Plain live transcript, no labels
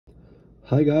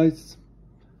Hi guys,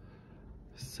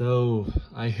 so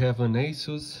I have an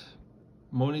Asus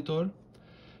monitor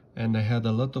and I had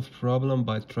a lot of problem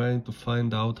by trying to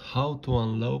find out how to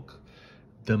unlock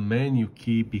the menu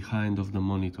key behind of the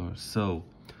monitor. So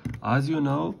as you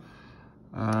know,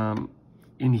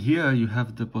 in here you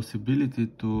have the possibility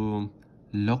to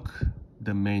lock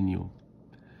the menu.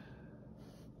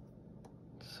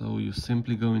 So you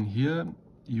simply go in here,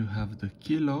 you have the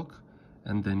key lock,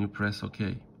 and then you press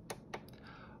OK.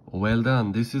 Well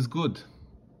done, this is good.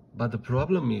 But the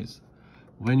problem is,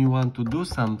 when you want to do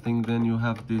something, then you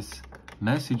have this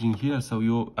message in here, so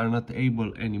you are not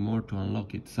able anymore to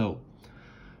unlock it. So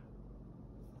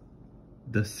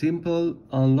the simple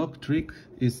unlock trick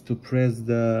is to press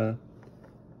the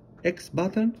X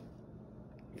button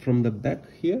from the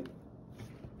back here.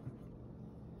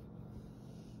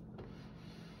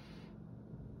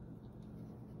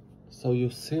 So you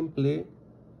simply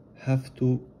have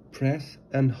to press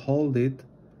and hold it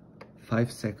 5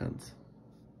 seconds,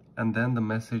 and then the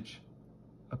message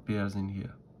appears in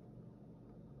here.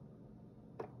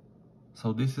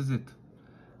 So this is it,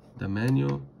 the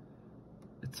menu,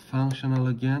 it's functional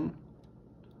again,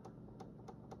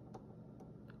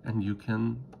 and you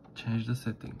can change the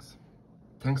settings.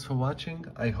 Thanks for watching.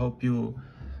 I hope you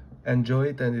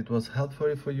enjoyed and it was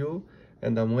helpful for you,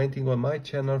 and I'm waiting on my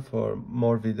channel for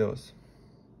more videos.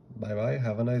 Bye bye,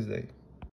 have a nice day.